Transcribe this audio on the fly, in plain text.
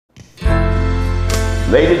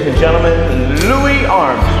Ladies and gentlemen, Louis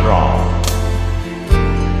Armstrong.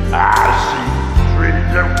 I see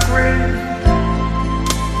trees of green,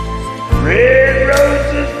 red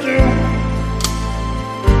roses too.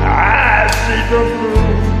 I see the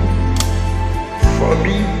blue for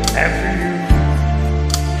me and for you.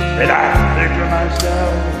 And I think to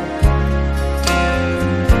myself,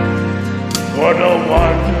 what a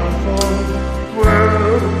wonderful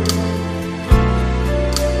world.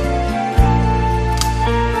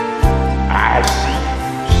 I see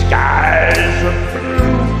skies of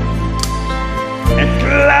blue and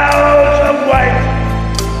clouds of white,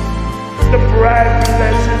 the bright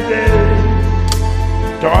blessed day,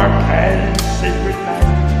 dark and secret night.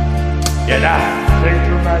 Yet I think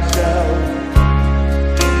to myself,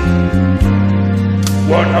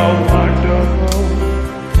 what a wonderful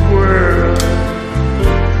world.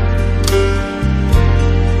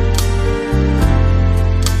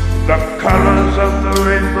 The colors of the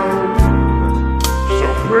rainbow, so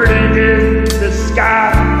pretty in the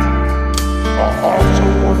sky, are also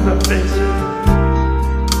on the faces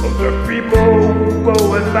of the people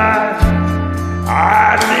going by. I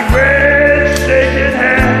see friends shaking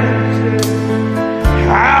hands,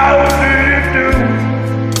 how do you do?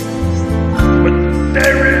 But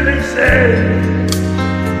they really say,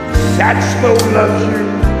 Satchmo loves you.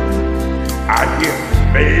 I hear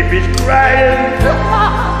babies crying,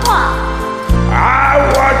 I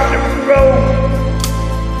watch them grow.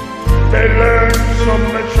 They learn so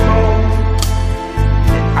much more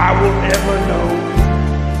than I will ever know.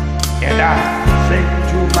 And I think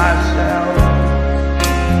to myself,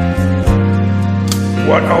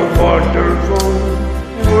 what a wonderful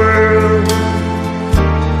world.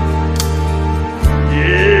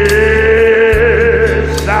 Yes,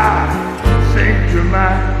 I think to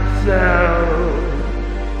myself,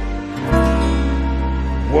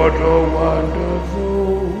 what a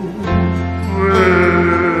wonderful world.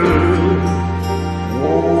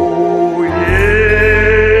 Oh yes,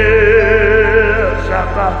 I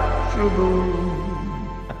got sugar.